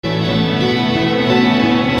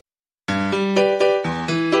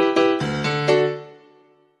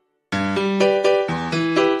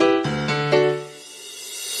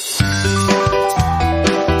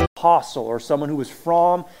apostle or someone who was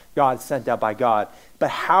from God, sent out by God.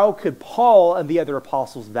 But how could Paul and the other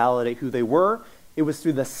apostles validate who they were? It was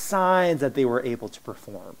through the signs that they were able to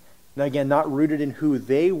perform. Now again, not rooted in who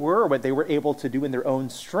they were, what they were able to do in their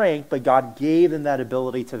own strength, but God gave them that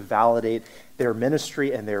ability to validate their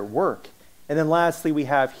ministry and their work. And then lastly, we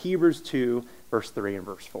have Hebrews 2, verse 3 and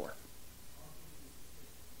verse 4.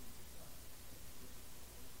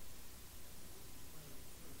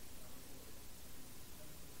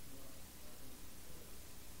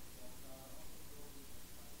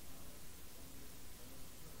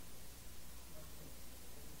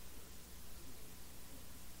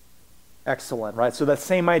 Excellent, right? So that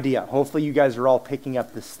same idea. Hopefully you guys are all picking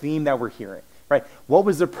up this theme that we're hearing, right? What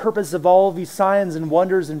was the purpose of all of these signs and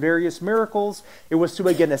wonders and various miracles? It was to,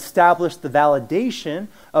 again, establish the validation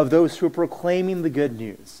of those who are proclaiming the good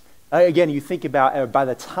news. Again, you think about by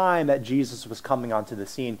the time that Jesus was coming onto the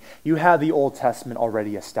scene, you have the Old Testament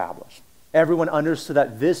already established. Everyone understood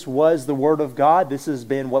that this was the Word of God. This has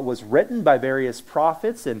been what was written by various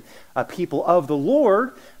prophets and people of the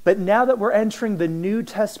Lord. But now that we're entering the New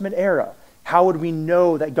Testament era, how would we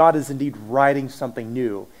know that God is indeed writing something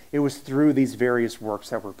new? It was through these various works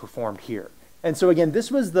that were performed here. And so again, this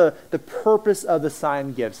was the purpose of the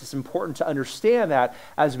sign gifts. It's important to understand that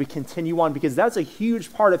as we continue on, because that's a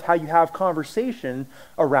huge part of how you have conversation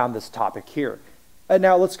around this topic here. And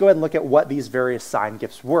now let's go ahead and look at what these various sign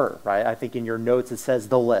gifts were, right? I think in your notes it says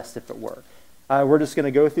the list, if it were. We're just going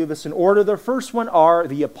to go through this in order. The first one are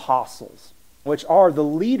the apostles, which are the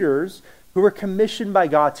leaders who were commissioned by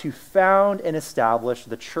God to found and establish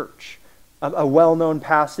the church. A well-known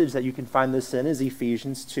passage that you can find this in is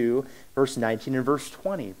Ephesians 2, verse 19 and verse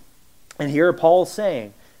 20. And here Paul is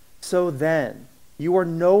saying, "So then, you are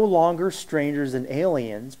no longer strangers and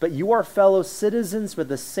aliens, but you are fellow citizens with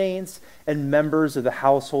the saints and members of the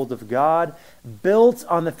household of God, built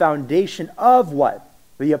on the foundation of" what?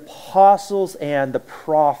 The apostles and the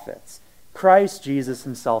prophets. Christ Jesus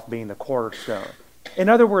himself being the cornerstone. In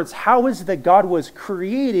other words, how is it that God was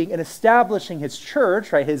creating and establishing his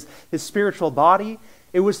church, right, his spiritual body?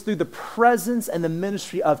 It was through the presence and the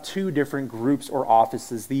ministry of two different groups or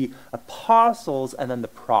offices, the apostles and then the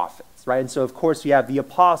prophets, right? And so, of course, you have the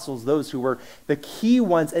apostles, those who were the key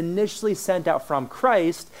ones initially sent out from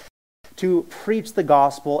Christ to preach the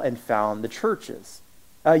gospel and found the churches.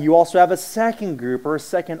 You also have a second group or a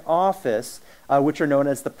second office, which are known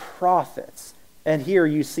as the prophets. And here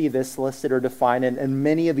you see this listed or defined, and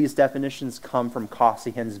many of these definitions come from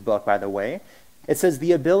Cessationism's book, by the way. It says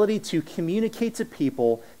the ability to communicate to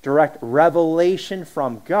people direct revelation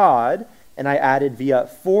from God, and I added via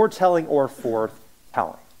foretelling or forthtelling.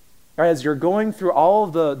 All right, as you're going through all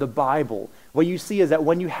of the Bible, what you see is that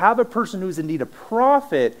when you have a person who's indeed a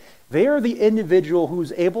prophet, they are the individual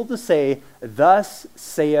who's able to say, "Thus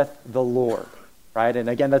saith the Lord." Right? And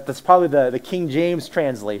again, that's probably the King James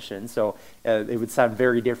translation, so it would sound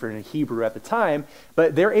very different in Hebrew at the time,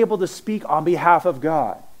 but they're able to speak on behalf of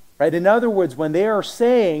God. Right? In other words, when they are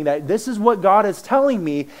saying that this is what God is telling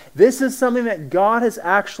me, this is something that God has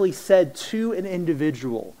actually said to an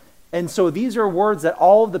individual. And so these are words that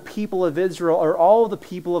all of the people of Israel or all of the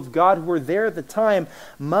people of God who were there at the time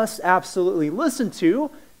must absolutely listen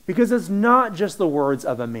to, because it's not just the words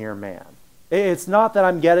of a mere man. It's not that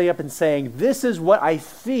I'm getting up and saying, this is what I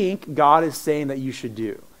think God is saying that you should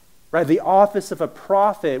do. Right? The office of a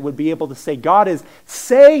prophet would be able to say, God is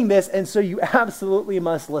saying this, and so you absolutely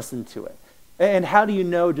must listen to it. And how do you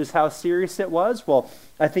know just how serious it was? Well,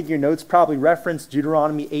 I think your notes probably reference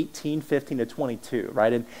Deuteronomy 18, 15 to 22,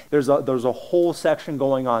 right? And there's a whole section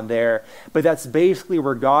going on there, but that's basically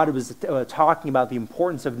where God was talking about the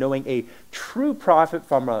importance of knowing a true prophet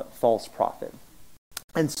from a false prophet.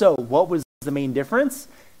 And so what was the main difference?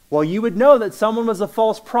 Well, you would know that someone was a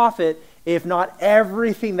false prophet if not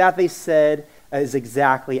everything that they said is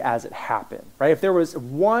exactly as it happened, right? If there was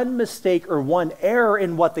one mistake or one error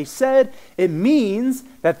in what they said, it means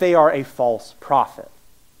that they are a false prophet.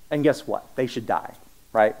 And guess what? They should die,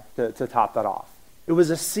 right? To top that off. It was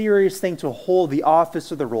a serious thing to hold the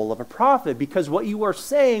office or the role of a prophet, because what you are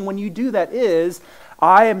saying when you do that is,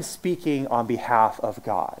 I am speaking on behalf of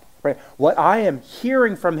God. Right? What I am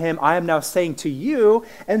hearing from him, I am now saying to you,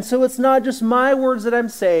 and so it's not just my words that I'm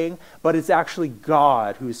saying, but it's actually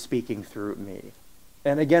God who's speaking through me.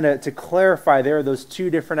 And again, to clarify, there are those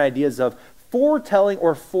two different ideas of foretelling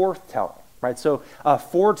or forthtelling. Right? So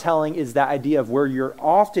foretelling is that idea of where you're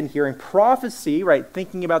often hearing prophecy, right?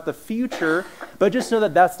 Thinking about the future, but just know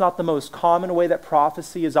that that's not the most common way that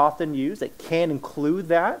prophecy is often used. It can include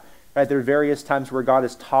that. Right? There are various times where God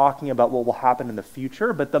is talking about what will happen in the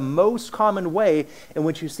future, but the most common way in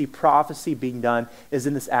which you see prophecy being done is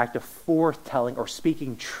in this act of forthtelling or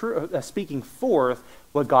speaking forth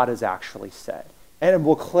what God has actually said. And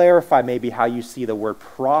we'll clarify maybe how you see the word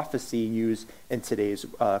prophecy used in today's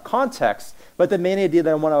context. But the main idea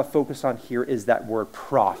that I want to focus on here is that word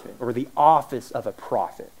prophet, or the office of a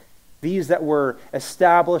prophet. These that were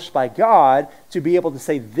established by God to be able to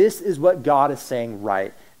say, this is what God is saying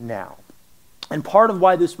right now. And part of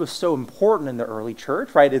why this was so important in the early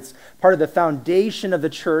church, right? It's part of the foundation of the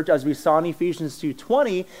church, as we saw in Ephesians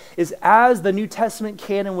 2:20, is as the New Testament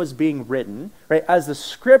canon was being written, right? As the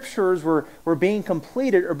scriptures were being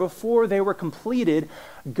completed, or before they were completed,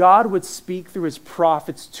 God would speak through his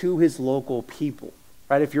prophets to his local people.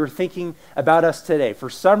 Right? If you're thinking about us today, for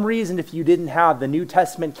some reason, if you didn't have the New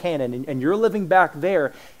Testament canon and you're living back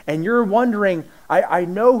there and you're wondering, I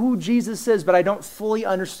know who Jesus is, but I don't fully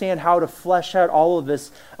understand how to flesh out all of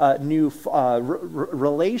this new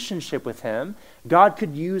relationship with him, God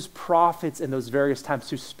could use prophets in those various times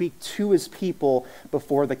to speak to his people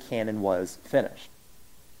before the canon was finished.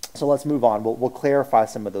 So let's move on. We'll clarify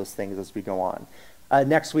some of those things as we go on.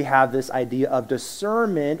 Next, we have this idea of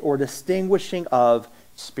discernment or distinguishing of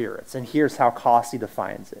spirits. And here's how Caussy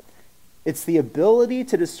defines it. It's the ability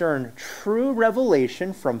to discern true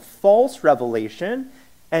revelation from false revelation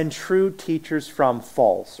and true teachers from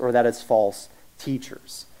false, or that is false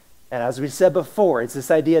teachers. And as we said before, it's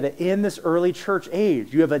this idea that in this early church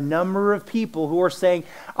age, you have a number of people who are saying,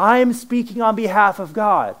 I'm speaking on behalf of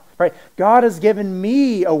God, right? God has given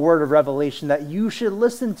me a word of revelation that you should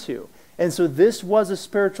listen to. And so this was a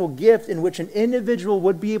spiritual gift in which an individual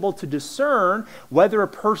would be able to discern whether a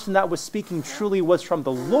person that was speaking truly was from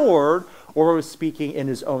the Lord or was speaking in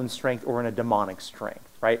his own strength or in a demonic strength,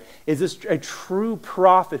 right? Is this a true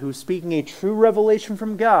prophet who's speaking a true revelation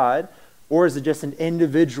from God, or is it just an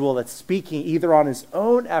individual that's speaking either on his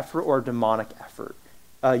own effort or demonic effort?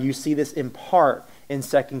 You see this in part in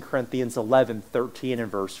 2 Corinthians 11:13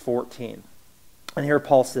 and verse 14. And here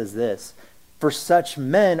Paul says this, for such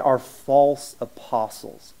men are false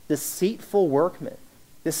apostles, deceitful workmen,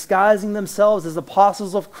 disguising themselves as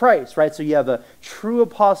apostles of Christ, right? So you have a true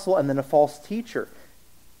apostle and then a false teacher.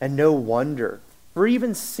 And no wonder, for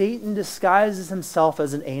even Satan disguises himself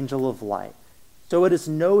as an angel of light. So it is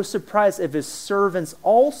no surprise if his servants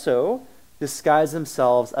also disguise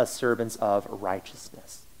themselves as servants of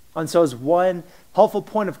righteousness. And so as one helpful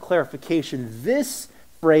point of clarification, this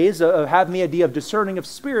phrase of having the idea of discerning of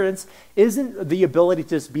spirits isn't the ability to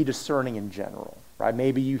just be discerning in general, right?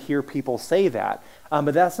 Maybe you hear people say that,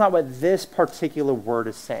 but that's not what this particular word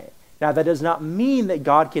is saying. Now, that does not mean that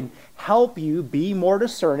God can help you be more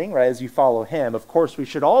discerning, right, as you follow him. Of course, we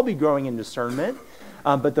should all be growing in discernment,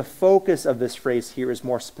 but the focus of this phrase here is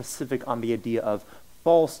more specific on the idea of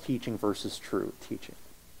false teaching versus true teaching.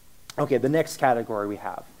 Okay, the next category we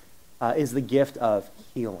have is the gift of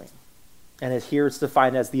healing. And here it's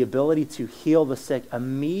defined as the ability to heal the sick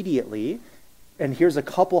immediately. And here's a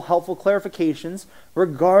couple helpful clarifications.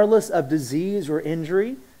 Regardless of disease or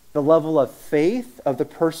injury, the level of faith of the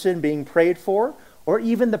person being prayed for, or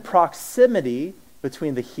even the proximity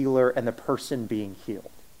between the healer and the person being healed.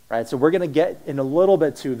 Right? So we're going to get in a little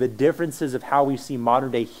bit to the differences of how we see modern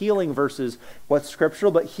day healing versus what's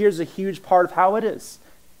scriptural, but here's a huge part of how it is.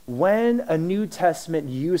 When a New Testament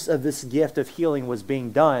use of this gift of healing was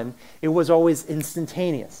being done, it was always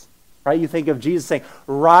instantaneous, right? You think of Jesus saying,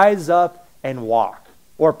 rise up and walk.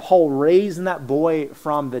 Or Paul raising that boy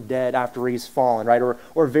from the dead after he's fallen, right?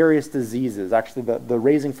 Or various diseases. Actually, the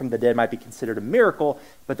raising from the dead might be considered a miracle,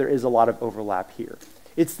 but there is a lot of overlap here.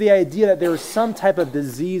 It's the idea that there is some type of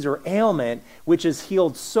disease or ailment which is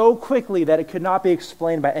healed so quickly that it could not be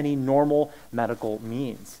explained by any normal medical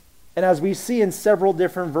means. And as we see in several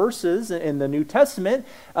different verses in the New Testament,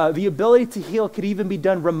 the ability to heal could even be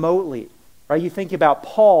done remotely. Right? You think about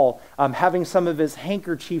Paul having some of his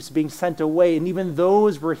handkerchiefs being sent away, and even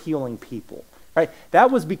those were healing people. Right?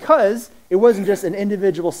 That was because it wasn't just an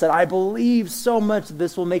individual said, I believe so much that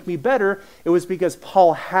this will make me better. It was because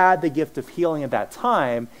Paul had the gift of healing at that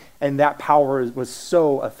time, and that power was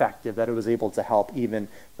so effective that it was able to help even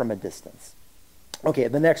from a distance. Okay,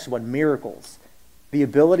 the next one, miracles. The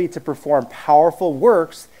ability to perform powerful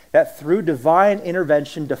works that through divine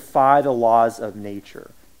intervention defy the laws of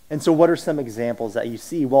nature. And so what are some examples that you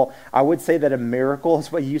see? Well, I would say that a miracle is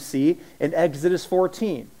what you see in Exodus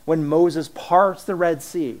 14, when Moses parts the Red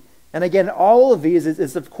Sea. And again, all of these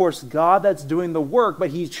is of course God that's doing the work,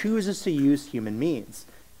 but he chooses to use human means.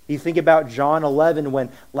 You think about John 11 when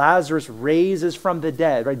Lazarus raises from the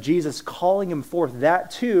dead, right? Jesus calling him forth,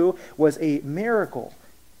 that too was a miracle.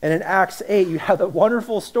 And in Acts 8, you have that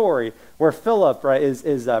wonderful story where Philip, right,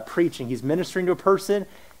 is preaching. He's ministering to a person,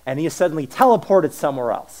 and he is suddenly teleported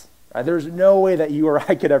somewhere else. Right? There's no way that you or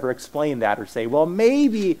I could ever explain that or say, well,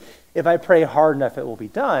 maybe if I pray hard enough, it will be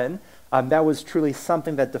done. That was truly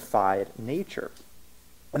something that defied nature.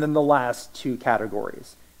 And then the last two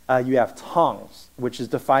categories. You have tongues, which is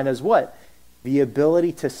defined as what? The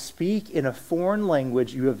ability to speak in a foreign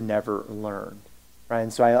language you have never learned. Right?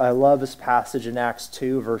 And so I love this passage in Acts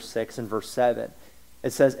 2, verse 6 and verse 7.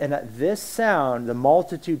 It says, and at this sound, the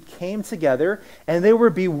multitude came together, and they were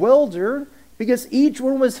bewildered because each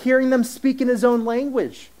one was hearing them speak in his own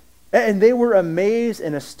language. And they were amazed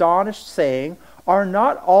and astonished, saying, are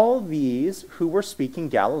not all these who were speaking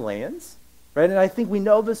Galileans? Right? And I think we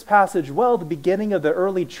know this passage well, the beginning of the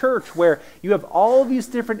early church, where you have all these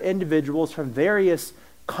different individuals from various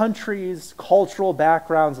countries, cultural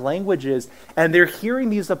backgrounds, languages, and they're hearing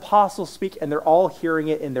these apostles speak, and they're all hearing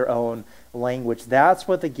it in their own language. That's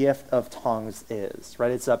what the gift of tongues is,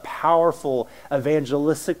 right? It's a powerful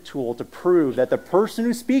evangelistic tool to prove that the person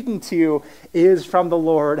who's speaking to you is from the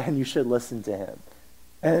Lord, and you should listen to him.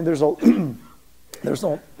 And there's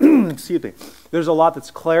excuse me. There's a lot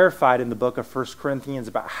that's clarified in the book of 1 Corinthians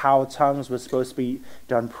about how tongues was supposed to be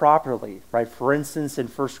done properly, right? For instance, in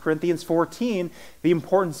 1 Corinthians 14, the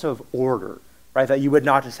importance of order, right? That you would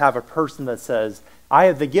not just have a person that says, I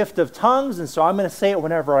have the gift of tongues, and so I'm going to say it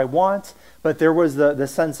whenever I want. But there was the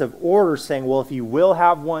sense of order saying, well, if you will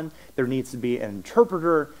have one, there needs to be an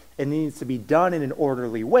interpreter. It needs to be done in an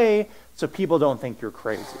orderly way so people don't think you're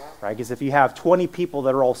crazy, right? Because if you have 20 people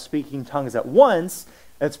that are all speaking tongues at once,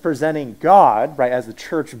 it's presenting God, right, as the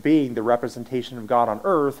church being the representation of God on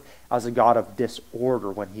earth, as a God of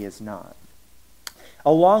disorder when he is not.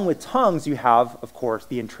 Along with tongues, you have, of course,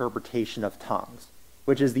 the interpretation of tongues,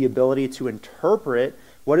 which is the ability to interpret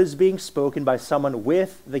what is being spoken by someone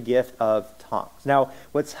with the gift of tongues. Now,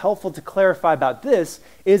 what's helpful to clarify about this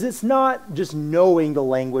is it's not just knowing the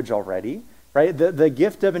language already, right? The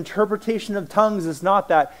gift of interpretation of tongues is not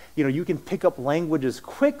that, you can pick up languages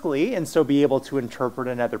quickly and so be able to interpret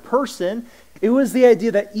another person. It was the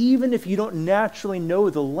idea that even if you don't naturally know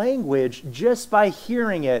the language, just by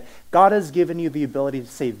hearing it, God has given you the ability to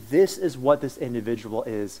say, this is what this individual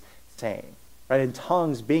is saying. Right? And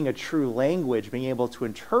tongues being a true language, being able to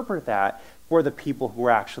interpret that for the people who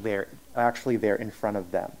are actually there in front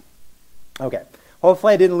of them. Okay,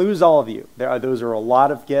 hopefully I didn't lose all of you. Those are a lot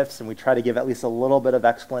of gifts, and we try to give at least a little bit of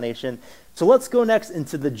explanation. So let's go next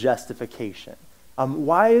into the justification.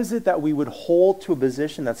 Why is it that we would hold to a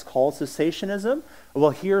position that's called cessationism?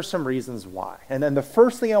 Well, here are some reasons why. And then the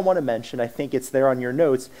first thing I want to mention, I think it's there on your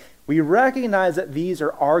notes, we recognize that these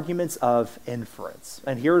are arguments of inference.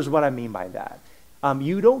 And here's what I mean by that.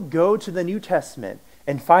 You don't go to the New Testament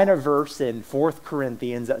and find a verse in 4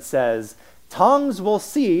 Corinthians that says, tongues will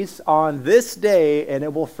cease on this day and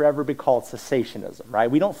it will forever be called cessationism,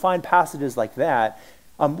 right? We don't find passages like that.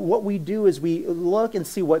 What we do is we look and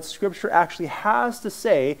see what Scripture actually has to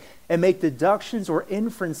say and make deductions or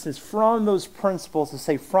inferences from those principles to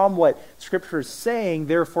say from what Scripture is saying,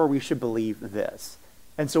 therefore we should believe this.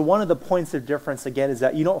 And so one of the points of difference, again, is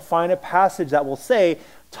that you don't find a passage that will say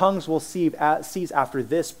tongues will cease after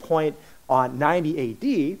this point on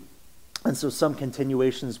 90 AD. And so some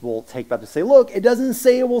continuations will take that to say, look, it doesn't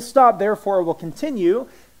say it will stop, therefore it will continue.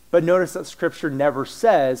 But notice that Scripture never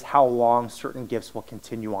says how long certain gifts will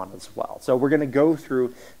continue on as well. So we're going to go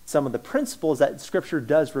through some of the principles that Scripture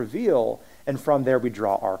does reveal, and from there we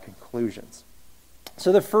draw our conclusions.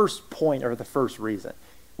 So the first point, or the first reason,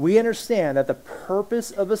 we understand that the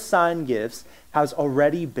purpose of assigned gifts has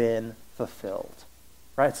already been fulfilled.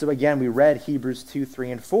 Right? So again, we read Hebrews 2,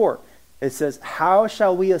 3, and 4. It says, how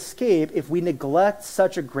shall we escape if we neglect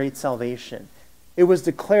such a great salvation? It was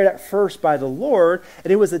declared at first by the Lord,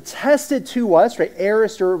 and it was attested to us, right,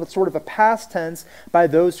 aorist, or sort of a past tense, by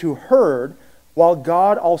those who heard, while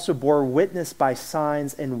God also bore witness by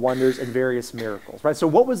signs and wonders and various miracles. Right? So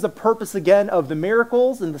what was the purpose again of the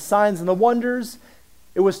miracles and the signs and the wonders?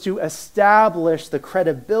 It was to establish the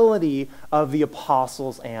credibility of the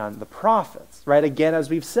apostles and the prophets, right? Again, as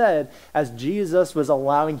we've said, as Jesus was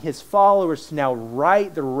allowing his followers to now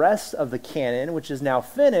write the rest of the canon, which is now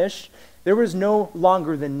finished, there was no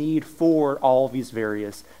longer the need for all of these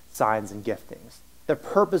various signs and giftings. The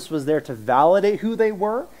purpose was there to validate who they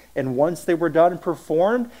were, and once they were done and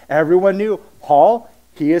performed, everyone knew, Paul,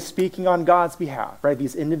 he is speaking on God's behalf, right?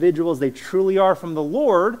 These individuals, they truly are from the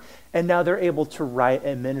Lord, and now they're able to write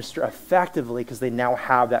and minister effectively because they now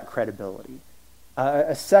have that credibility.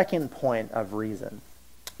 A second point of reason,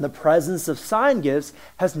 the presence of sign gifts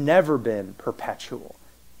has never been perpetual.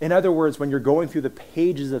 In other words, when you're going through the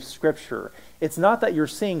pages of Scripture, it's not that you're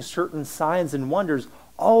seeing certain signs and wonders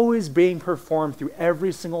always being performed through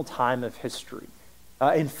every single time of history.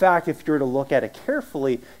 In fact, if you were to look at it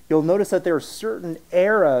carefully, you'll notice that there are certain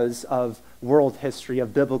eras of world history,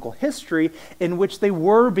 of biblical history, in which they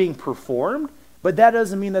were being performed, but that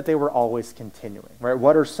doesn't mean that they were always continuing, right?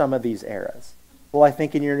 What are some of these eras? Well, I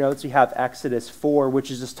think in your notes you have Exodus 4, which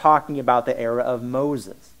is just talking about the era of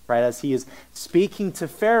Moses, right? As he is speaking to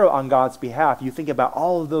Pharaoh on God's behalf, you think about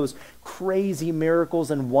all of those crazy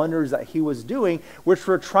miracles and wonders that he was doing, which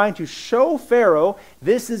were trying to show Pharaoh,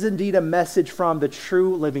 this is indeed a message from the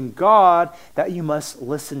true living God that you must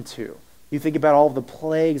listen to. You think about all the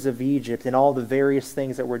plagues of Egypt and all the various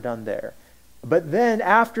things that were done there. But then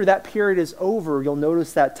after that period is over, you'll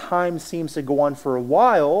notice that time seems to go on for a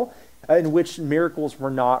while in which miracles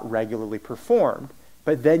were not regularly performed.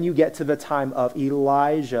 But then you get to the time of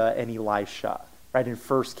Elijah and Elisha, right, in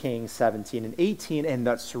 1 Kings 17 and 18 and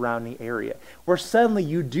that surrounding area, where suddenly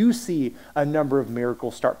you do see a number of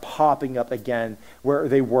miracles start popping up again where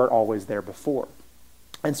they weren't always there before.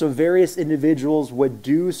 And so various individuals would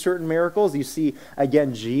do certain miracles. You see,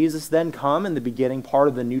 again, Jesus then come in the beginning part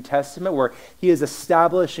of the New Testament where he is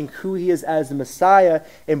establishing who he is as the Messiah,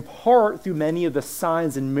 in part through many of the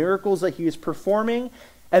signs and miracles that he is performing.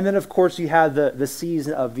 And then, of course, you have the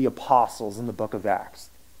season of the apostles in the book of Acts,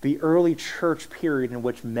 the early church period in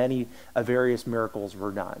which many various miracles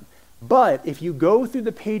were done. But if you go through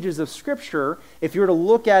the pages of Scripture, if you were to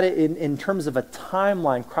look at it in terms of a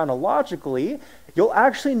timeline chronologically, you'll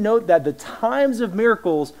actually note that the times of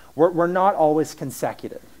miracles were not always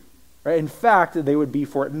consecutive. Right? In fact, they would be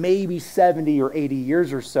for maybe 70 or 80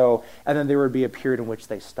 years or so, and then there would be a period in which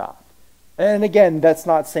they stopped. And again, that's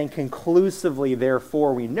not saying conclusively,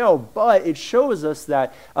 therefore we know, but it shows us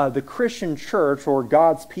that the Christian church or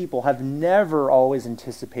God's people have never always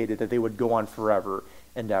anticipated that they would go on forever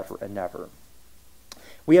and ever and ever.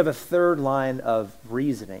 We have a third line of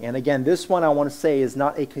reasoning. And again, this one I want to say is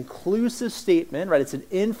not a conclusive statement, right? It's an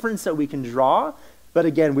inference that we can draw, but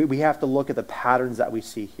again, we have to look at the patterns that we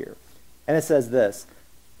see here. And it says this: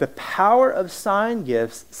 the power of sign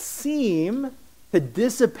gifts seem to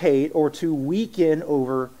dissipate or to weaken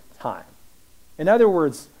over time. In other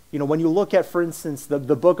words, when you look at, for instance, the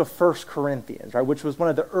book of 1 Corinthians, right, which was one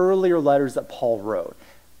of the earlier letters that Paul wrote,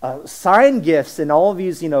 sign gifts and all of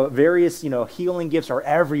these, various, healing gifts are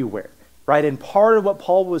everywhere, right? And part of what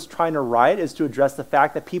Paul was trying to write is to address the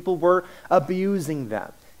fact that people were abusing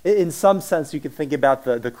them. In some sense, you could think about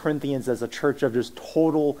the Corinthians as a church of just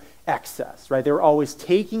total excess, right? They were always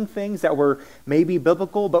taking things that were maybe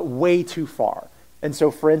biblical, but way too far. And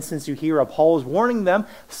so, for instance, you hear Paul is warning them,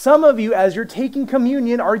 some of you, as you're taking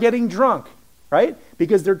communion, are getting drunk, right?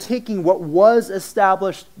 Because they're taking what was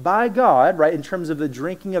established by God, right, in terms of the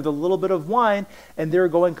drinking of the little bit of wine, and they're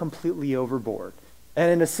going completely overboard.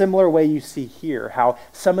 And in a similar way, you see here how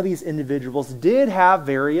some of these individuals did have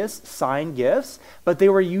various sign gifts, but they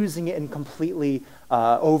were using it in completely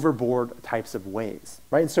overboard types of ways,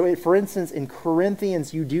 right? And so, for instance, in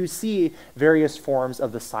Corinthians, you do see various forms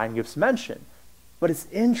of the sign gifts mentioned. But it's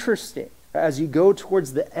interesting, as you go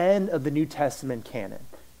towards the end of the New Testament canon,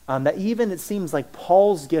 that even it seems like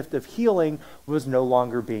Paul's gift of healing was no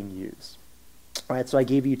longer being used. All right, so I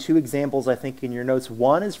gave you two examples, I think, in your notes.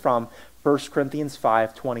 One is from 1 Corinthians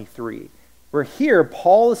 5:23, where here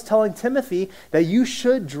Paul is telling Timothy that you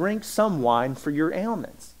should drink some wine for your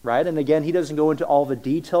ailments, right? And again, he doesn't go into all the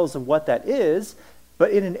details of what that is,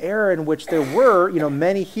 but in an era in which there were,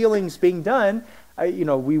 many healings being done,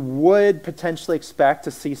 we would potentially expect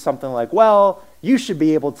to see something like, well, you should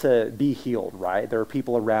be able to be healed, right? There are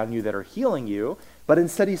people around you that are healing you. But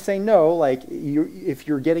instead he's saying, no, if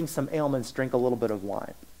you're getting some ailments, drink a little bit of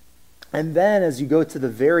wine. And then as you go to the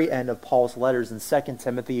very end of Paul's letters in 2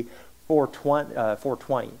 Timothy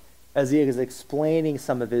 4:20, as he is explaining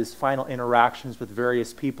some of his final interactions with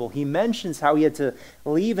various people, he mentions how he had to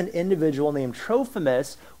leave an individual named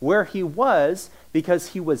Trophimus where he was because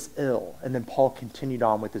he was ill. And then Paul continued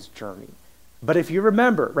on with his journey. But if you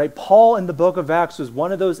remember, right, Paul in the book of Acts was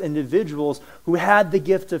one of those individuals who had the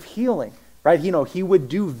gift of healing, right? He would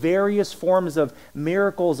do various forms of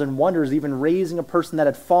miracles and wonders, even raising a person that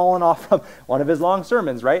had fallen off from one of his long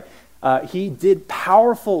sermons, right? He did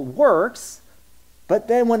powerful works. But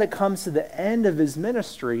then when it comes to the end of his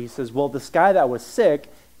ministry, he says, well, this guy that was sick,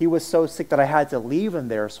 he was so sick that I had to leave him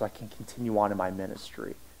there so I can continue on in my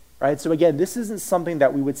ministry. Right? So again, this isn't something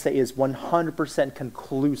that we would say is 100%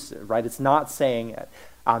 conclusive, right? It's not saying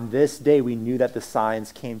on this day we knew that the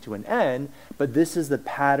signs came to an end, but this is the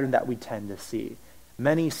pattern that we tend to see.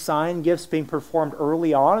 many sign gifts being performed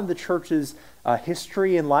early on in the church's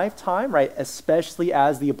history and lifetime, right? Especially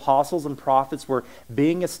as the apostles and prophets were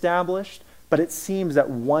being established. But it seems that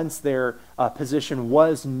once their position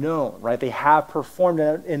was known, right, they have performed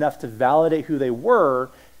enough to validate who they were,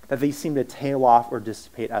 that they seem to tail off or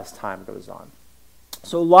dissipate as time goes on.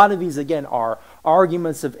 So a lot of these, again, are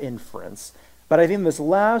arguments of inference. But I think this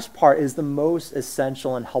last part is the most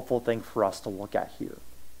essential and helpful thing for us to look at here.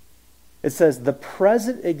 It says, the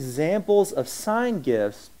present examples of sign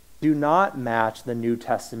gifts do not match the New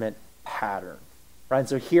Testament pattern. Right? And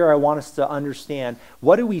so here I want us to understand,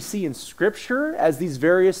 what do we see in Scripture as these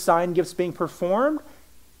various sign gifts being performed?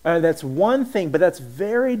 That's one thing, but that's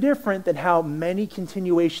very different than how many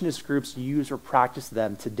continuationist groups use or practice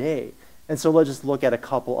them today. And so let's just look at a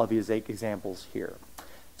couple of these examples here.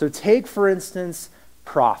 So take, for instance,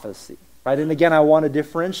 prophecy. Right? And again, I want to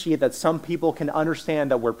differentiate that some people can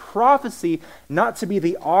understand that word prophecy not to be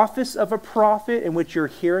the office of a prophet in which you're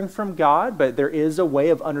hearing from God, but there is a way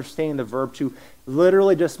of understanding the verb to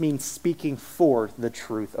literally just mean speaking forth the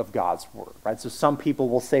truth of God's word. Right? So some people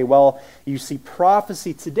will say, well, you see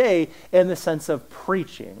prophecy today in the sense of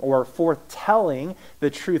preaching or foretelling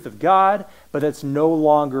the truth of God, but that's no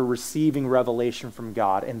longer receiving revelation from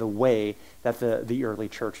God in the way that the early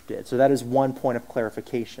church did. So that is one point of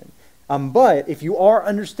clarification. But if you are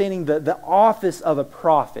understanding the office of a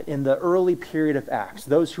prophet in the early period of Acts,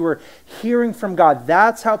 those who are hearing from God,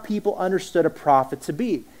 that's how people understood a prophet to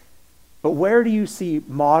be. But where do you see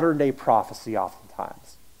modern day prophecy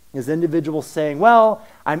oftentimes? Is individuals saying, well,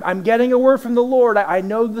 I'm getting a word from the Lord. I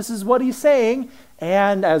know this is what he's saying.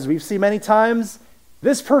 And as we've seen many times,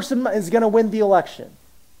 this person is going to win the election.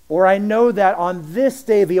 Or I know that on this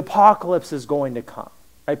day, the apocalypse is going to come.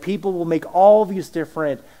 Right? People will make all these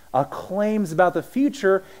different claims about the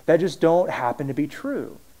future that just don't happen to be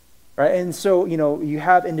true. Right? And so, you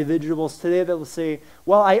have individuals today that will say,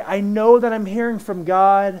 well, I know that I'm hearing from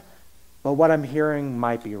God, but what I'm hearing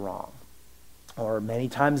might be wrong. Or many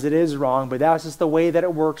times it is wrong, but that's just the way that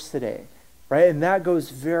it works today. Right? And that goes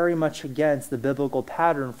very much against the biblical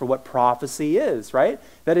pattern for what prophecy is, right?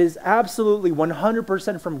 That is absolutely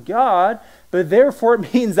 100% from God, but therefore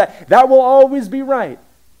it means that will always be right.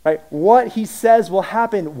 Right? What he says will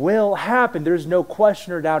happen will happen. There's no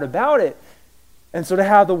question or doubt about it. And so to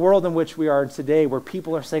have the world in which we are today, where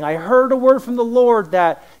people are saying, I heard a word from the Lord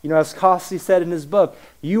that, as Costi said in his book,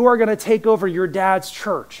 you are going to take over your dad's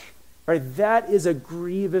church. Right? That is a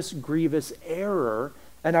grievous, grievous error,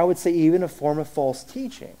 and I would say even a form of false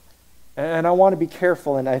teaching. And I want to be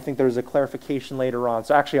careful, and I think there's a clarification later on.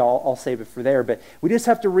 So actually, I'll save it for there. But we just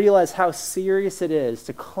have to realize how serious it is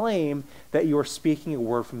to claim that you are speaking a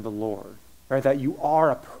word from the Lord, right? That you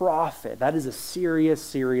are a prophet. That is a serious,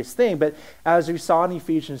 serious thing. But as we saw in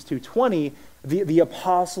Ephesians 2:20, the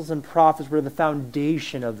apostles and prophets were the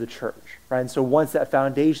foundation of the church, right? And so once that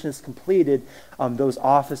foundation is completed, those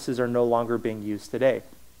offices are no longer being used today.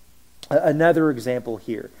 Another example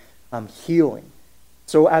here, healing.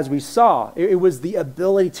 So as we saw, it was the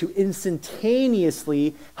ability to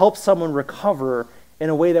instantaneously help someone recover in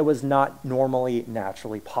a way that was not normally,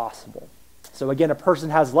 naturally possible. So again, a person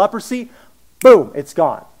has leprosy, boom, it's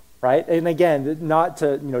gone, right? And again, not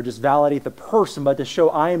to just validate the person, but to show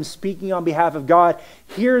I am speaking on behalf of God.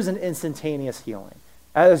 Here's an instantaneous healing.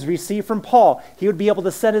 As we see from Paul, he would be able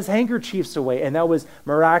to set his handkerchiefs away, and that was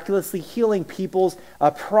miraculously healing people's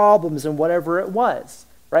problems and whatever it was.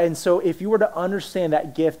 Right? And so if you were to understand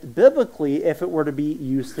that gift biblically, if it were to be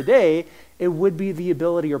used today, it would be the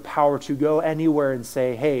ability or power to go anywhere and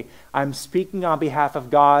say, hey, I'm speaking on behalf of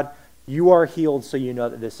God. You are healed, so you know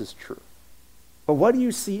that this is true. But what do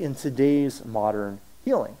you see in today's modern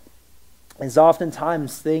healing? Is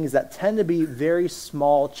oftentimes things that tend to be very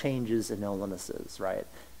small changes in illnesses, right?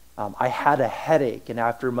 I had a headache, and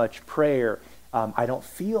after much prayer, I don't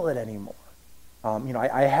feel it anymore.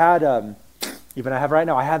 I had... Even I have right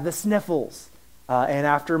now, I have the sniffles. And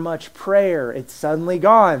after much prayer, it's suddenly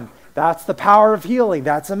gone. That's the power of healing.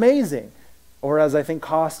 That's amazing. Or as I think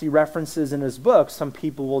Costi references in his book, some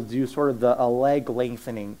people will do sort of a leg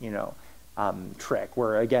lengthening, trick,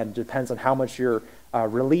 where again, it depends on how much you're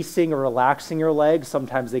releasing or relaxing your legs.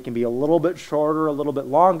 Sometimes they can be a little bit shorter, a little bit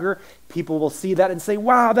longer. People will see that and say,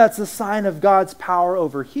 wow, that's a sign of God's power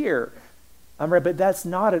over here. Right, but that's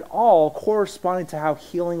not at all corresponding to how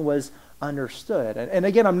healing was understood. And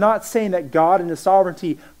again, I'm not saying that God in his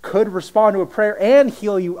sovereignty could respond to a prayer and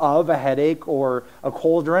heal you of a headache or a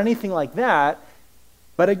cold or anything like that.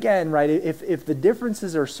 But again, right, if the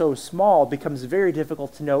differences are so small, it becomes very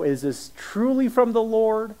difficult to know, is this truly from the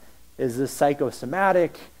Lord? Is this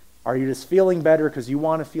psychosomatic? Are you just feeling better because you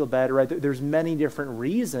want to feel better, right? There's many different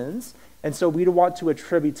reasons. And so we don't want to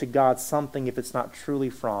attribute to God something if it's not truly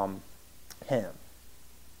from him.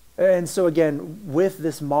 And so again, with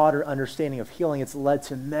this modern understanding of healing, it's led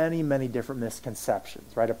to many, many different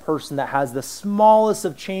misconceptions, right? A person that has the smallest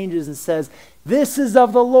of changes and says, this is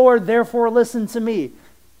of the Lord, therefore listen to me.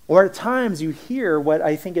 Or at times you hear what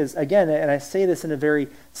I think is, again, and I say this in a very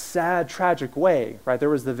sad, tragic way, right? There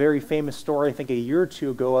was the very famous story, I think a year or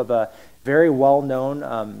two ago, of a very well-known,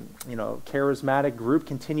 charismatic group,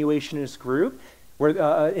 continuationist group, where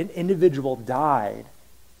an individual died.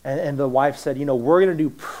 And the wife said, we're going to do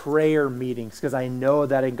prayer meetings because I know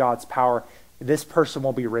that in God's power, this person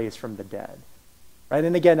will be raised from the dead. Right?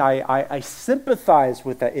 And again, I sympathize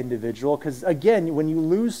with that individual because, again, when you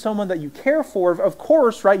lose someone that you care for, of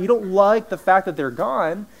course, right, you don't like the fact that they're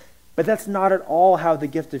gone, but that's not at all how the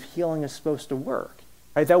gift of healing is supposed to work.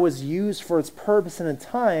 Right? That was used for its purpose and a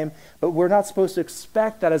time, but we're not supposed to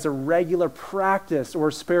expect that as a regular practice or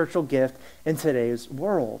spiritual gift in today's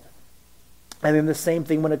world. And then the same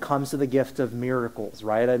thing when it comes to the gift of miracles,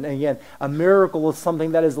 right? And again, a miracle is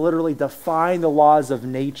something that is literally defying the laws of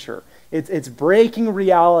nature. It's breaking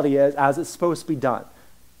reality as it's supposed to be done.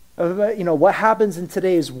 What happens in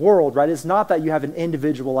today's world, right, is not that you have an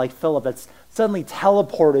individual like Philip that's suddenly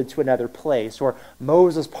teleported to another place, or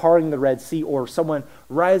Moses parting the Red Sea, or someone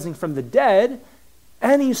rising from the dead.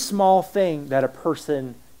 Any small thing that a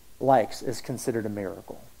person likes is considered a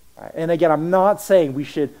miracle. And again, I'm not saying we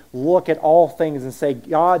should look at all things and say,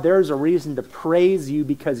 God, there's a reason to praise you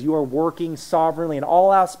because you are working sovereignly in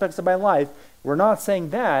all aspects of my life. We're not saying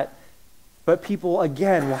that. But people,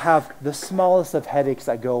 again, will have the smallest of headaches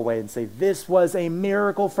that go away and say, this was a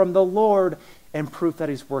miracle from the Lord and proof that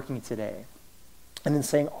he's working today. And in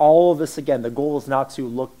saying all of this, again, the goal is not to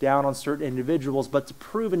look down on certain individuals, but to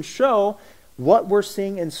prove and show what we're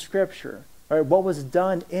seeing in Scripture. Right, what was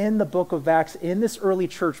done in the book of Acts in this early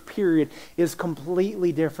church period is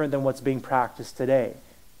completely different than what's being practiced today.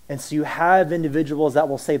 And so you have individuals that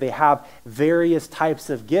will say they have various types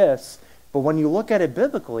of gifts, but when you look at it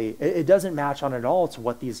biblically, it doesn't match on at all to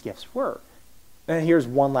what these gifts were. And here's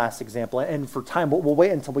one last example, and for time, we'll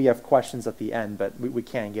wait until we have questions at the end, but we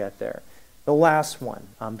can get there. The last one,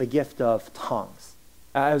 the gift of tongues.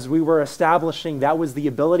 As we were establishing, that was the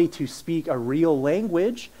ability to speak a real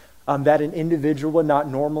language that an individual would not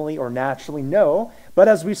normally or naturally know. But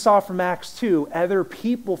as we saw from Acts 2, other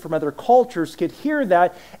people from other cultures could hear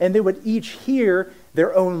that, and they would each hear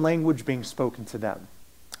their own language being spoken to them.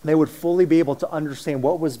 They would fully be able to understand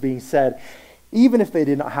what was being said, even if they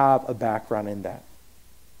did not have a background in that.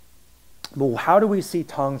 But how do we see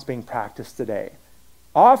tongues being practiced today?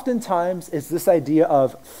 Oftentimes, it's this idea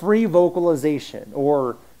of free vocalization,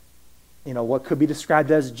 or what could be described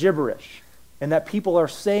as gibberish. And that people are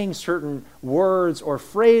saying certain words or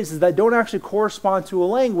phrases that don't actually correspond to a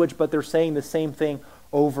language, but they're saying the same thing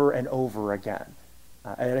over and over again.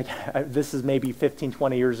 And again, this is maybe 15,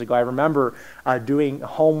 20 years ago. I remember doing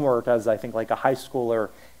homework as I think like a high schooler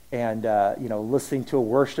and listening to a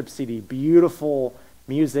worship CD, beautiful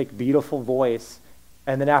music, beautiful voice.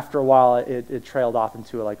 And then after a while, it trailed off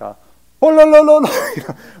into like a one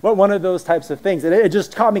of those types of things. And it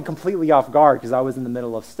just caught me completely off guard because I was in the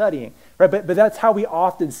middle of studying. Right? But that's how we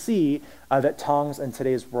often see that tongues in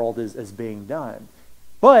today's world is being done.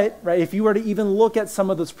 But right, if you were to even look at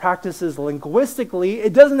some of those practices linguistically,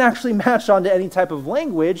 it doesn't actually match onto any type of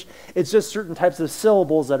language. It's just certain types of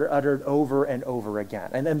syllables that are uttered over and over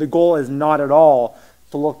again. And the goal is not at all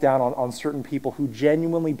to look down on certain people who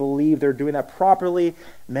genuinely believe they're doing that properly.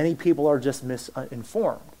 Many people are just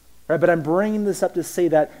misinformed. Right? But I'm bringing this up to say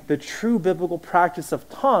that the true biblical practice of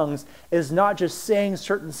tongues is not just saying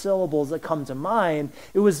certain syllables that come to mind.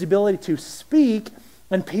 It was the ability to speak,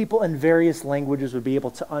 and people in various languages would be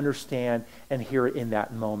able to understand and hear it in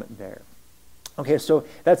that moment there. Okay, so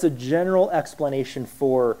that's a general explanation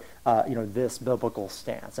for this biblical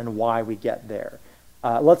stance and why we get there.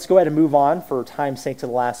 Let's go ahead and move on for time's sake to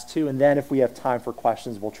the last two, and then if we have time for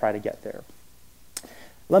questions, we'll try to get there.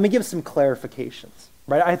 Let me give some clarifications.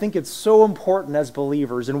 Right? I think it's so important as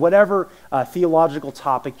believers in whatever theological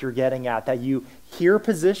topic you're getting at that you hear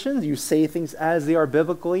positions, you say things as they are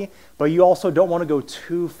biblically, but you also don't want to go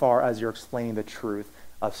too far as you're explaining the truth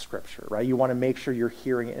of Scripture. Right? You want to make sure you're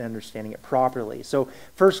hearing it and understanding it properly. So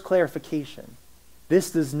first clarification.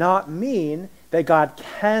 This does not mean that God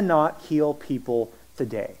cannot heal people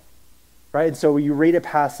today. Right? And so you read a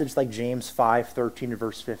passage like James 5:13 to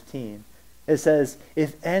verse 15. It says,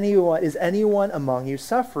 is anyone among you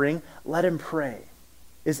suffering? Let him pray.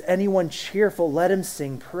 Is anyone cheerful? Let him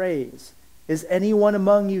sing praise. Is anyone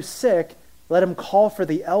among you sick? let him call for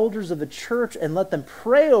the elders of the church and let them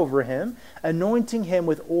pray over him, anointing him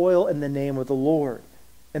with oil in the name of the Lord.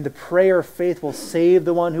 And the prayer of faith will save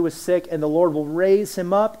the one who is sick, and the Lord will raise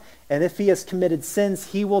him up, and if he has committed sins,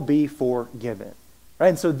 he will be forgiven. Right?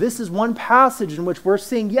 And so this is one passage in which we're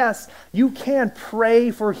seeing, yes, you can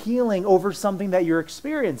pray for healing over something that you're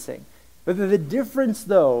experiencing. But the difference,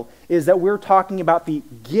 though, is that we're talking about the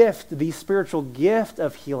gift, the spiritual gift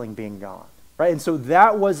of healing being gone. Right? And so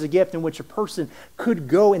that was a gift in which a person could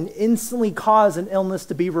go and instantly cause an illness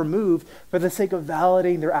to be removed for the sake of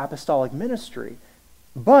validating their apostolic ministry.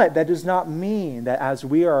 But that does not mean that as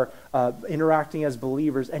we are interacting as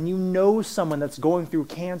believers and you know someone that's going through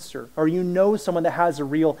cancer or you know someone that has a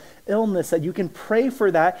real illness, that you can pray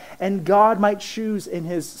for that and God might choose in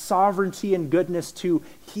his sovereignty and goodness to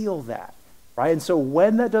heal that. Right? And so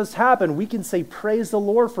when that does happen, we can say, praise the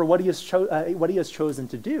Lord for what he has chosen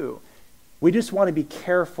to do. We just want to be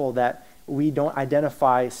careful that we don't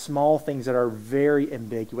identify small things that are very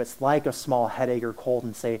ambiguous, like a small headache or cold,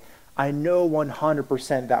 and say, I know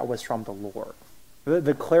 100% that was from the Lord.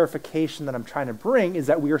 The clarification that I'm trying to bring is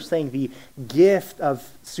that we are saying the gift of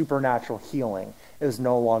supernatural healing is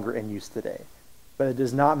no longer in use today. But it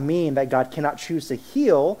does not mean that God cannot choose to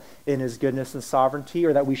heal in his goodness and sovereignty,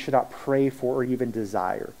 or that we should not pray for or even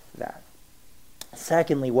desire that.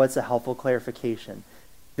 Secondly, what's a helpful clarification?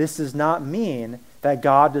 This does not mean that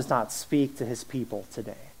God does not speak to his people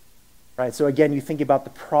today. Right? So again, you think about the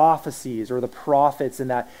prophecies or the prophets in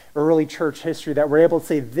that early church history that were able to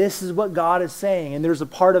say, this is what God is saying. And there's a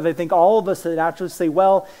part of, I think, all of us that actually say,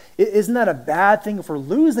 well, isn't that a bad thing if we're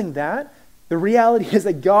losing that? The reality is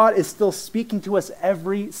that God is still speaking to us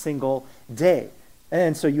every single day.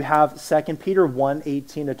 And so you have 2 Peter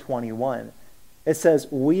 1:18-21. It says,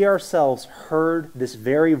 we ourselves heard this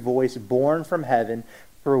very voice born from heaven,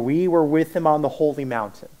 for we were with him on the holy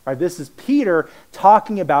mountain. Right? This is Peter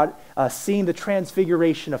talking about seeing the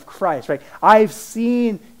transfiguration of Christ. Right? I've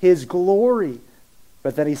seen his glory.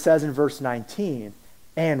 But then he says in verse 19,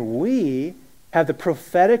 and we have the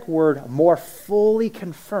prophetic word more fully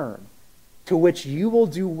confirmed, to which you will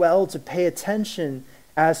do well to pay attention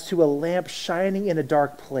as to a lamp shining in a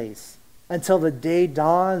dark place, until the day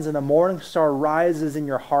dawns and the morning star rises in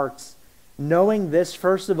your hearts. Knowing this,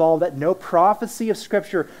 first of all, that no prophecy of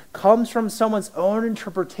Scripture comes from someone's own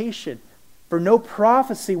interpretation. For no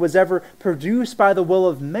prophecy was ever produced by the will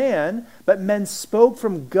of man, but men spoke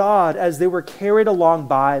from God as they were carried along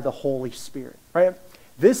by the Holy Spirit. Right?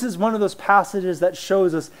 This is one of those passages that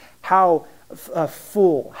shows us how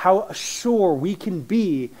full, how sure we can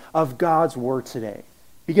be of God's word today.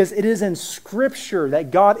 Because it is in Scripture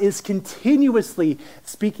that God is continuously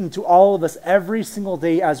speaking to all of us every single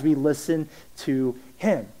day as we listen to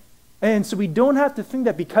him. And so we don't have to think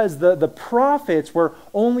that because the prophets were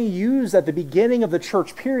only used at the beginning of the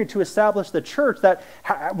church period to establish the church, that,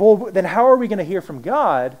 well, then how are we going to hear from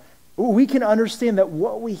God? We can understand that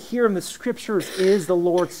what we hear in the Scriptures is the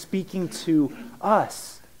Lord speaking to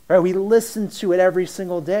us. Right? We listen to it every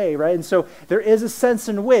single day, right? And so there is a sense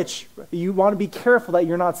in which you want to be careful that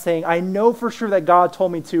you're not saying, I know for sure that God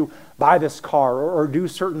told me to buy this car or do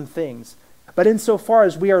certain things. But insofar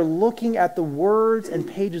as we are looking at the words and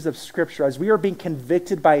pages of Scripture, as we are being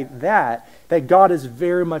convicted by that God is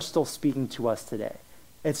very much still speaking to us today.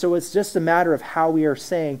 And so it's just a matter of how we are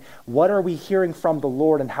saying, what are we hearing from the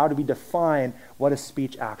Lord, and how do we define what a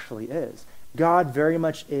speech actually is? God very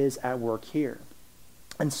much is at work here.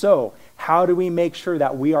 And so, how do we make sure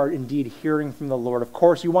that we are indeed hearing from the Lord? Of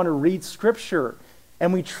course, you want to read Scripture,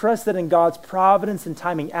 and we trust that in God's providence and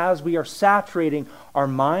timing, as we are saturating our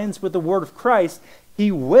minds with the Word of Christ,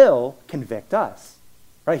 he will convict us.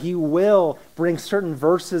 Right? He will bring certain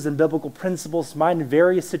verses and biblical principles to mind in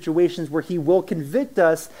various situations where he will convict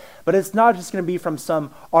us, but it's not just going to be from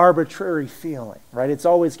some arbitrary feeling. Right? It's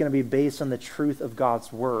always going to be based on the truth of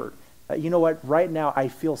God's Word. You know what, right now I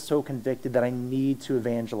feel so convicted that I need to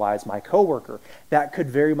evangelize my coworker. That could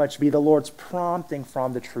very much be the Lord's prompting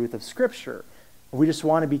from the truth of Scripture. We just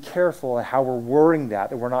want to be careful at how we're wording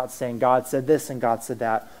that we're not saying God said this and God said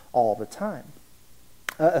that all the time.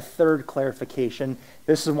 A third clarification,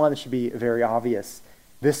 this is one that should be very obvious.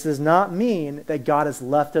 This does not mean that God has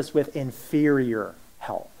left us with inferior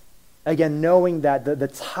health. Again, knowing that the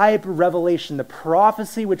type of revelation, the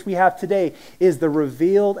prophecy which we have today is the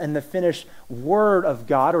revealed and the finished word of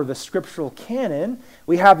God, or the scriptural canon,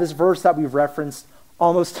 we have this verse that we've referenced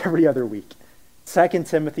almost every other week. 2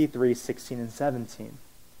 Timothy 3:16 and 17.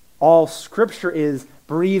 All scripture is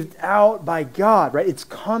breathed out by God, right? It's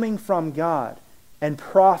coming from God and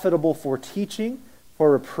profitable for teaching,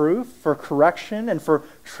 for reproof, for correction, and for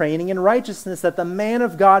training in righteousness, that the man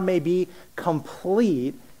of God may be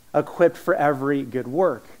complete, equipped for every good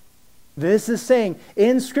work. This is saying,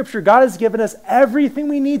 in Scripture, God has given us everything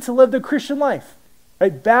we need to live the Christian life.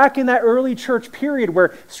 Right? Back in that early church period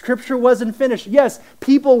where Scripture wasn't finished, yes,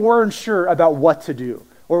 people weren't sure about what to do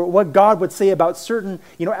or what God would say about certain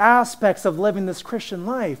aspects of living this Christian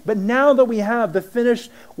life. But now that we have the finished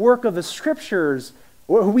work of the Scriptures,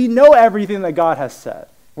 we know everything that God has said.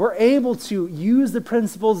 We're able to use the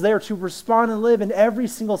principles there to respond and live in every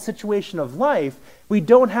single situation of life. We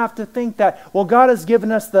don't have to think that, well, God has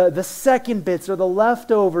given us the second bits or the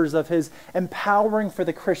leftovers of his empowering for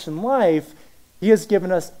the Christian life. He has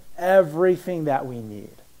given us everything that we need.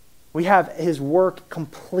 We have his work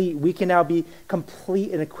complete. We can now be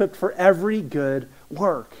complete and equipped for every good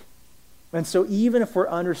work. And so even if we're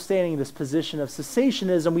understanding this position of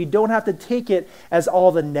cessationism, we don't have to take it as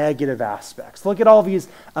all the negative aspects. Look at all these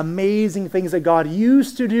amazing things that God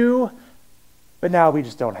used to do, but now we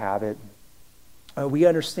just don't have it. We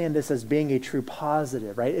understand this as being a true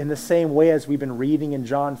positive, right? In the same way as we've been reading in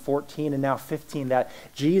John 14 and now 15 that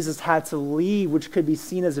Jesus had to leave, which could be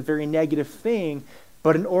seen as a very negative thing,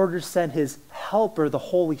 but in order to send his helper, the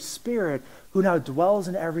Holy Spirit, who now dwells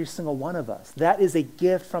in every single one of us. That is a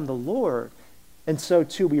gift from the Lord. And so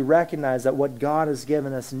too, we recognize that what God has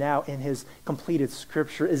given us now in his completed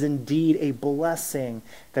Scripture is indeed a blessing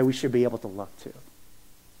that we should be able to look to.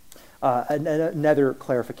 Another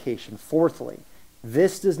clarification. Fourthly,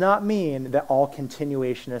 this does not mean that all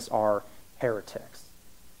continuationists are heretics.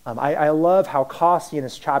 I love how Costi in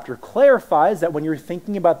this chapter clarifies that when you're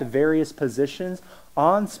thinking about the various positions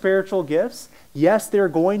on spiritual gifts, yes, there are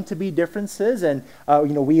going to be differences, and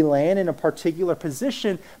we land in a particular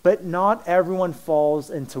position, but not everyone falls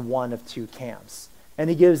into one of two camps. And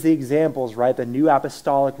he gives the examples, right? The New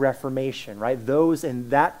Apostolic Reformation, right? Those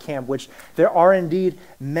in that camp, which there are indeed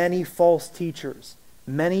many false teachers,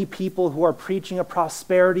 many people who are preaching a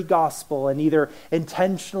prosperity gospel and either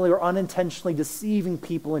intentionally or unintentionally deceiving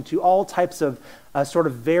people into all types of sort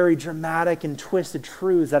of very dramatic and twisted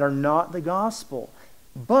truths that are not the gospel.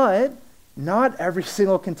 But not every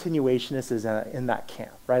single continuationist is in that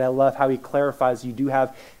camp, right? I love how he clarifies you do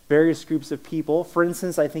have various groups of people. For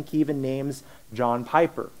instance, I think he even names John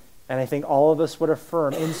Piper. And I think all of us would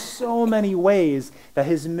affirm in so many ways that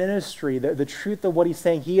his ministry, the truth of what he's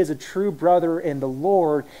saying, he is a true brother in the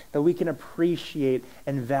Lord that we can appreciate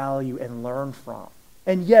and value and learn from.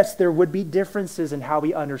 And yes, there would be differences in how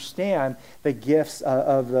we understand the gifts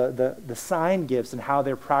of the sign gifts and how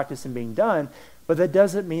they're practiced and being done, but that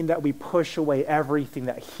doesn't mean that we push away everything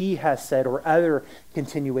that he has said or other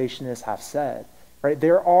continuationists have said. Right?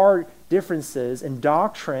 There are differences in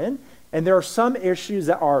doctrine, and there are some issues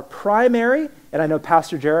that are primary, and I know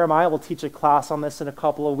Pastor Jeremiah will teach a class on this in a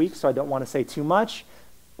couple of weeks, so I don't want to say too much.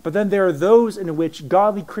 But then there are those in which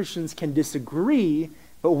godly Christians can disagree,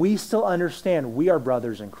 but we still understand we are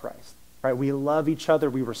brothers in Christ. Right? We love each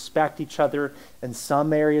other, we respect each other. In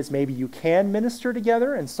some areas, maybe you can minister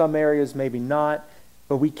together, in some areas, maybe not,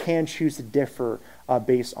 but we can choose to differ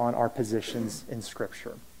based on our positions in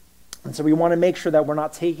Scripture. And so we want to make sure that we're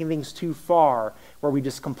not taking things too far where we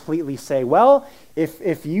just completely say, well,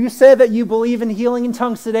 if you say that you believe in healing in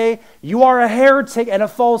tongues today, you are a heretic and a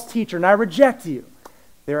false teacher, and I reject you.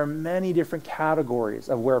 There are many different categories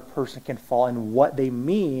of where a person can fall and what they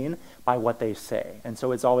mean by what they say. And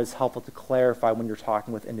so it's always helpful to clarify when you're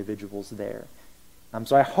talking with individuals there.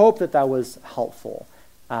 So I hope that was helpful.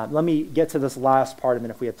 Let me get to this last part, and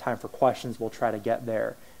then if we have time for questions, we'll try to get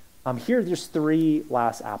there. Here are just three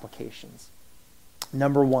last applications.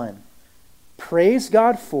 Number one, praise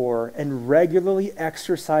God for and regularly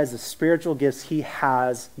exercise the spiritual gifts he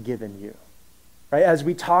has given you. Right? As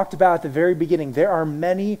we talked about at the very beginning, there are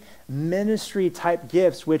many ministry-type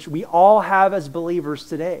gifts which we all have as believers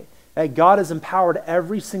today. That God has empowered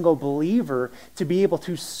every single believer to be able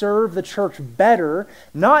to serve the church better,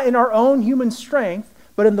 not in our own human strength,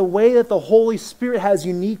 but in the way that the Holy Spirit has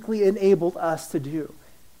uniquely enabled us to do.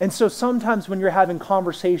 And so sometimes when you're having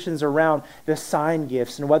conversations around the sign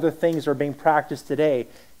gifts and whether things are being practiced today,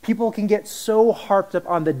 people can get so harped up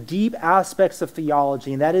on the deep aspects of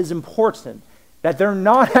theology, and that is important, that they're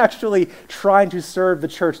not actually trying to serve the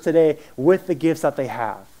church today with the gifts that they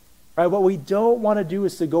have. Right? What we don't want to do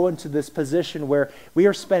is to go into this position where we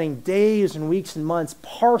are spending days and weeks and months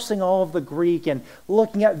parsing all of the Greek and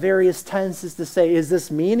looking at various tenses to say, is this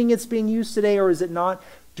meaning it's being used today or is it not?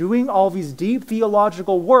 Doing all these deep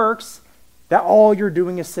theological works that all you're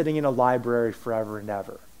doing is sitting in a library forever and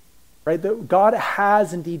ever. Right? God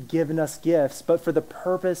has indeed given us gifts, but for the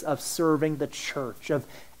purpose of serving the church, of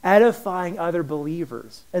edifying other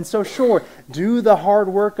believers. And so sure, do the hard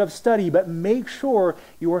work of study, but make sure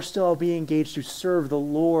you are still being engaged to serve the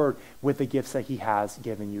Lord with the gifts that he has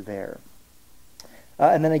given you there.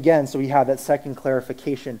 And then again, so we have that second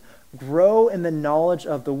clarification. Grow in the knowledge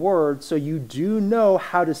of the word so you do know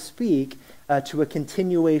how to speak to a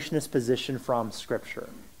continuationist position from Scripture.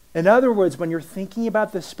 In other words, when you're thinking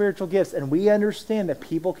about the spiritual gifts, and we understand that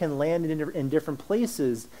people can land in different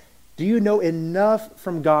places, do you know enough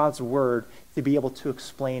from God's word to be able to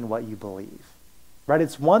explain what you believe? Right?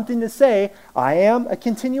 It's one thing to say, I am a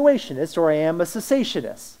continuationist or I am a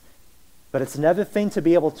cessationist. But it's another thing to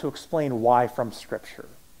be able to explain why from Scripture.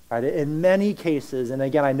 Right? In many cases, and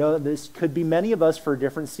again, I know that this could be many of us for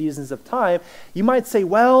different seasons of time, you might say,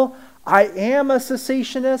 well, I am a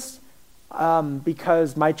cessationist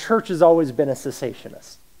because my church has always been a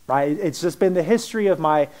cessationist. Right? It's just been the history of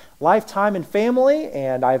my lifetime and family,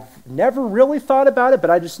 and I've never really thought about it, but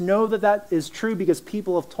I just know that that is true because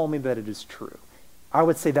people have told me that it is true. I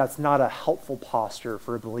would say that's not a helpful posture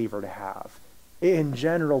for a believer to have. In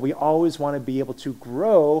general, we always want to be able to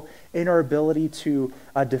grow in our ability to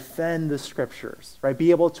defend the Scriptures, right?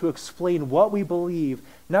 Be able to explain what we believe,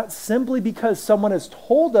 not simply because someone has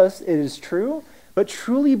told us it is true, but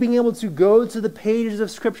truly being able to go to the pages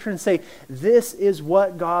of Scripture and say, this is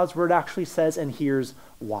what God's word actually says, and here's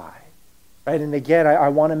why. Right? And again, I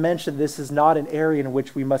want to mention this is not an area in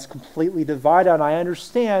which we must completely divide on. I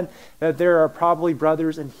understand that there are probably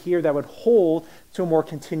brothers in here that would hold to a more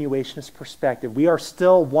continuationist perspective. We are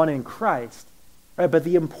still one in Christ. Right? But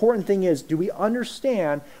the important thing is, do we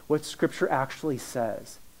understand what Scripture actually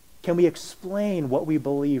says? Can we explain what we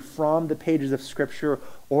believe from the pages of Scripture,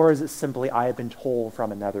 or is it simply I have been told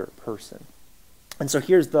from another person? And so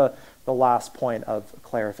here's the last point of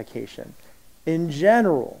clarification. In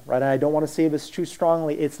general, right, and I don't want to say this too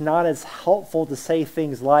strongly, it's not as helpful to say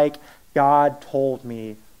things like, God told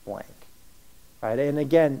me blank. Right? And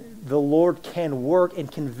again, the Lord can work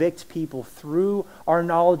and convict people through our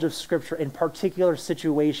knowledge of Scripture in particular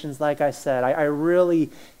situations. Like I said, I really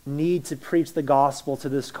need to preach the gospel to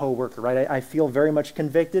this coworker, right? I feel very much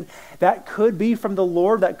convicted. That could be from the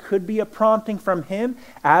Lord. That could be a prompting from him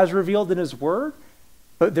as revealed in his word.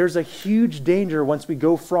 But there's a huge danger once we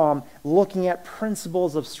go from looking at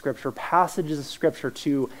principles of Scripture, passages of Scripture,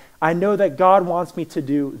 to I know that God wants me to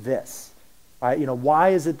do this. Right? Why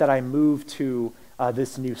is it that I moved to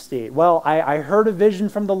this new state? Well, I heard a vision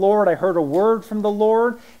from the Lord, I heard a word from the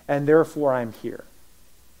Lord, and therefore I'm here.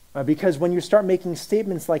 Because when you start making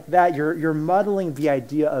statements like that, you're muddling the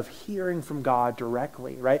idea of hearing from God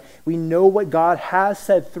directly. Right? We know what God has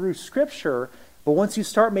said through Scripture. But once you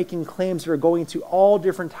start making claims that are going to all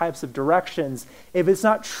different types of directions, if it's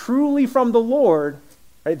not truly from the Lord,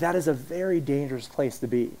 right, that is a very dangerous place to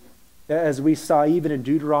be. As we saw even in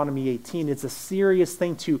Deuteronomy 18, it's a serious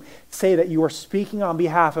thing to say that you are speaking on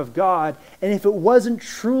behalf of God, and if it wasn't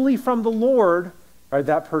truly from the Lord, right,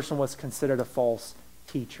 that person was considered a false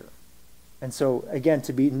teacher. And so, again,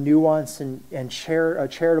 to be nuanced and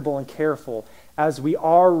charitable and careful as we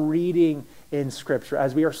are reading in Scripture,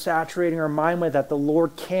 as we are saturating our mind with that, the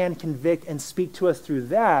Lord can convict and speak to us through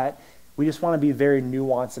that. We just want to be very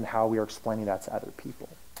nuanced in how we are explaining that to other people.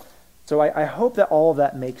 So I hope that all of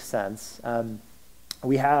that makes sense.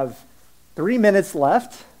 We have 3 minutes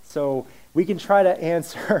left, so we can try to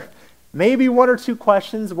answer maybe 1 or 2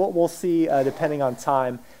 questions. We'll see depending on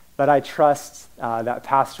time. But I trust that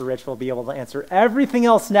Pastor Rich will be able to answer everything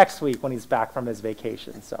else next week when he's back from his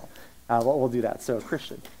vacation. So we'll do that. So,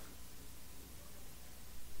 Christian.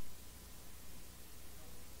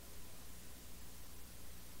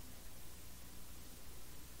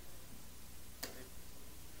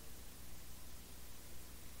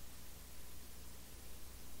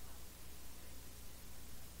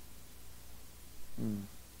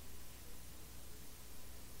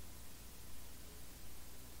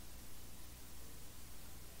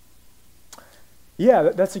 Yeah,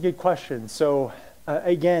 that's a good question. So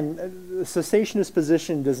again, the cessationist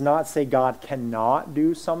position does not say God cannot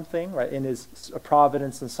do something, right, in his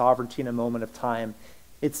providence and sovereignty in a moment of time.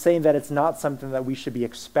 It's saying that it's not something that we should be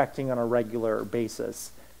expecting on a regular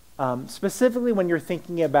basis. Specifically when you're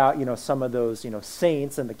thinking about, some of those,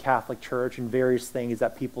 saints in the Catholic Church and various things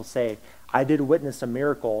that people say, I did witness a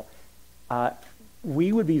miracle.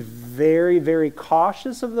 We would be very, very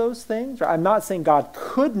cautious of those things. I'm not saying God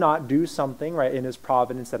could not do something, right, in his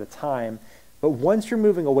providence at a time, but once you're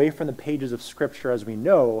moving away from the pages of Scripture, as we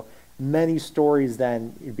know, many stories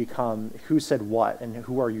then become who said what and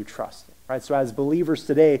who are you trusting, right? So as believers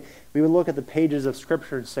today, we would look at the pages of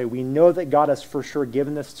Scripture and say, we know that God has for sure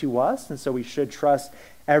given this to us, and so we should trust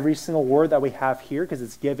every single word that we have here because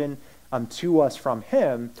it's given to us from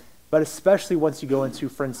him, but especially once you go into,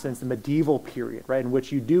 for instance, the medieval period, right, in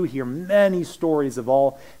which you do hear many stories of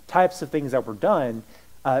all types of things that were done,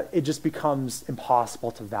 it just becomes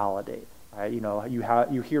impossible to validate. Right? You know,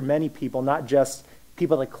 you hear many people, not just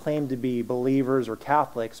people that claim to be believers or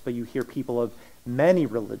Catholics, but you hear people of many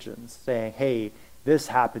religions saying, hey, this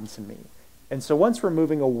happened to me. And so once we're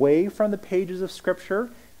moving away from the pages of Scripture,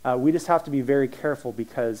 we just have to be very careful,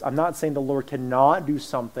 because I'm not saying the Lord cannot do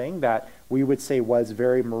something that we would say was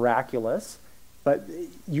very miraculous, but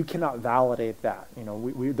you cannot validate that. You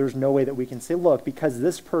know, there's no way that we can say, look, because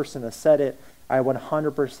this person has said it, I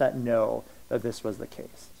 100% know that this was the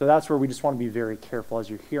case. So that's where we just want to be very careful as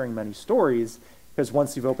you're hearing many stories, because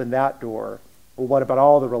once you've opened that door, well, what about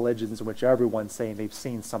all the religions in which everyone's saying they've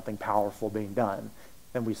seen something powerful being done?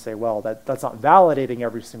 Then we say, well, that's not validating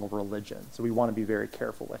every single religion. So we want to be very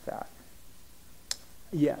careful with that.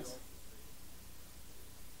 Yes.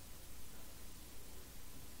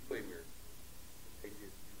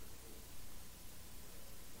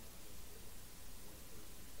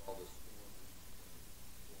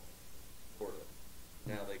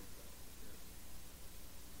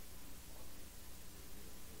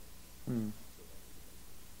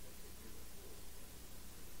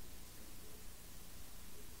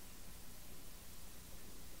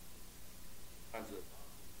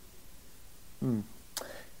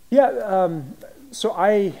 Yeah, so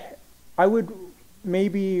I would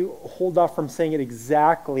maybe hold off from saying it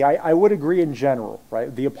exactly. I would agree in general,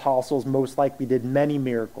 right? The apostles most likely did many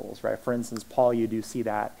miracles, right? For instance, Paul, you do see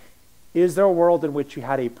that. Is there a world in which you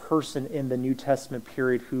had a person in the New Testament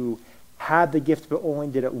period who had the gift but only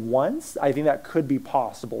did it once? I think that could be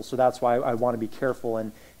possible, so that's why I want to be careful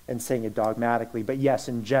in saying it dogmatically. But yes,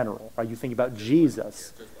 in general, right? You think about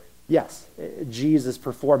Jesus. Yes, Jesus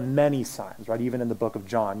performed many signs, right? Even in the book of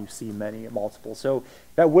John, you see many, multiple. So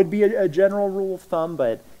that would be a general rule of thumb,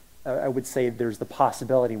 but I would say there's the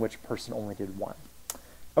possibility in which a person only did one.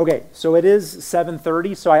 Okay, so it is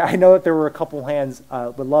 7:30, so I know that there were a couple hands.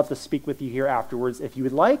 Would love to speak with you here afterwards if you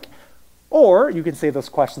would like, or you can save those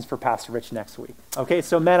questions for Pastor Rich next week. Okay,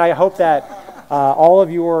 so men, I hope that all of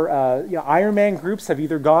your Ironman groups have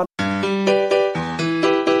either gone